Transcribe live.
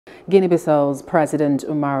Guinea-Bissau's President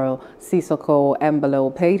Umaro Sissoco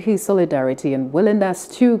Embaló paid his solidarity and willingness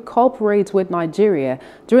to cooperate with Nigeria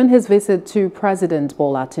during his visit to President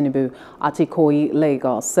Bola Tinubu at Ikoyi,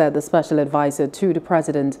 Lagos, said the special advisor to the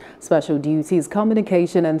President's Special Duties,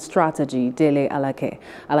 Communication and Strategy, Dele Alake.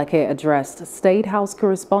 Alake addressed State House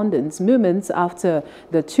correspondents moments after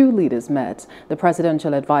the two leaders met. The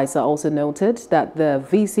presidential advisor also noted that the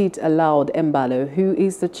visit allowed Embaló, who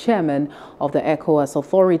is the chairman of the ECOWAS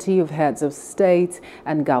Authority of Heads of State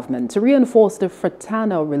and Government, to reinforce the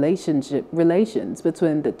fraternal relations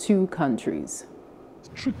between the two countries.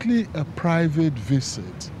 Strictly a private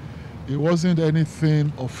visit. It wasn't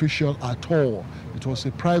anything official at all. It was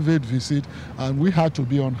a private visit, and we had to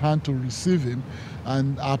be on hand to receive him.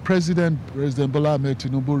 And our President Bola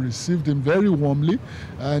Tinubu, received him very warmly.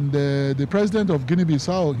 And the President of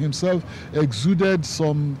Guinea-Bissau himself exuded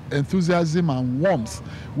some enthusiasm and warmth,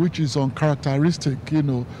 which is uncharacteristic,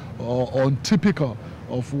 or untypical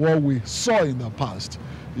of what we saw in the past.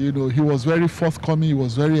 He was very forthcoming, he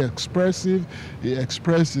was very expressive. He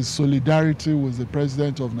expressed his solidarity with the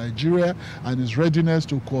President of Nigeria and his readiness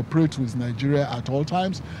to cooperate with Nigeria at all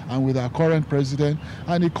times and with our current President.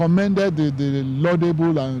 And he commended the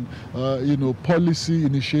laudable and policy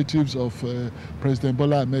initiatives of President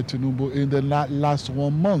Bola Tinubu in the last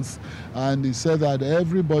 1 month. And he said that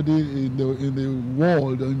everybody in the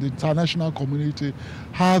world, in the international community,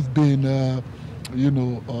 have been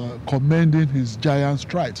commending his giant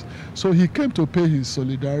strides. So he came to pay his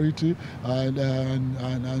solidarity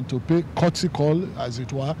and to pay courtesy call, as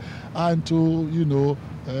it were, and to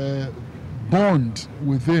bond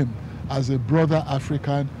with him as a brother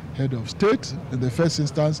African head of state in the first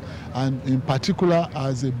instance, and in particular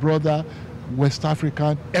as a brother West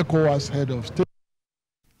African ECOWAS head of state.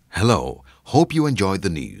 Hello, hope you enjoyed the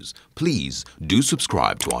news. Please do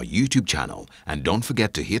subscribe to our YouTube channel and don't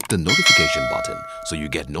forget to hit the notification button so you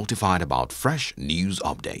get notified about fresh news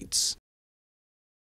updates.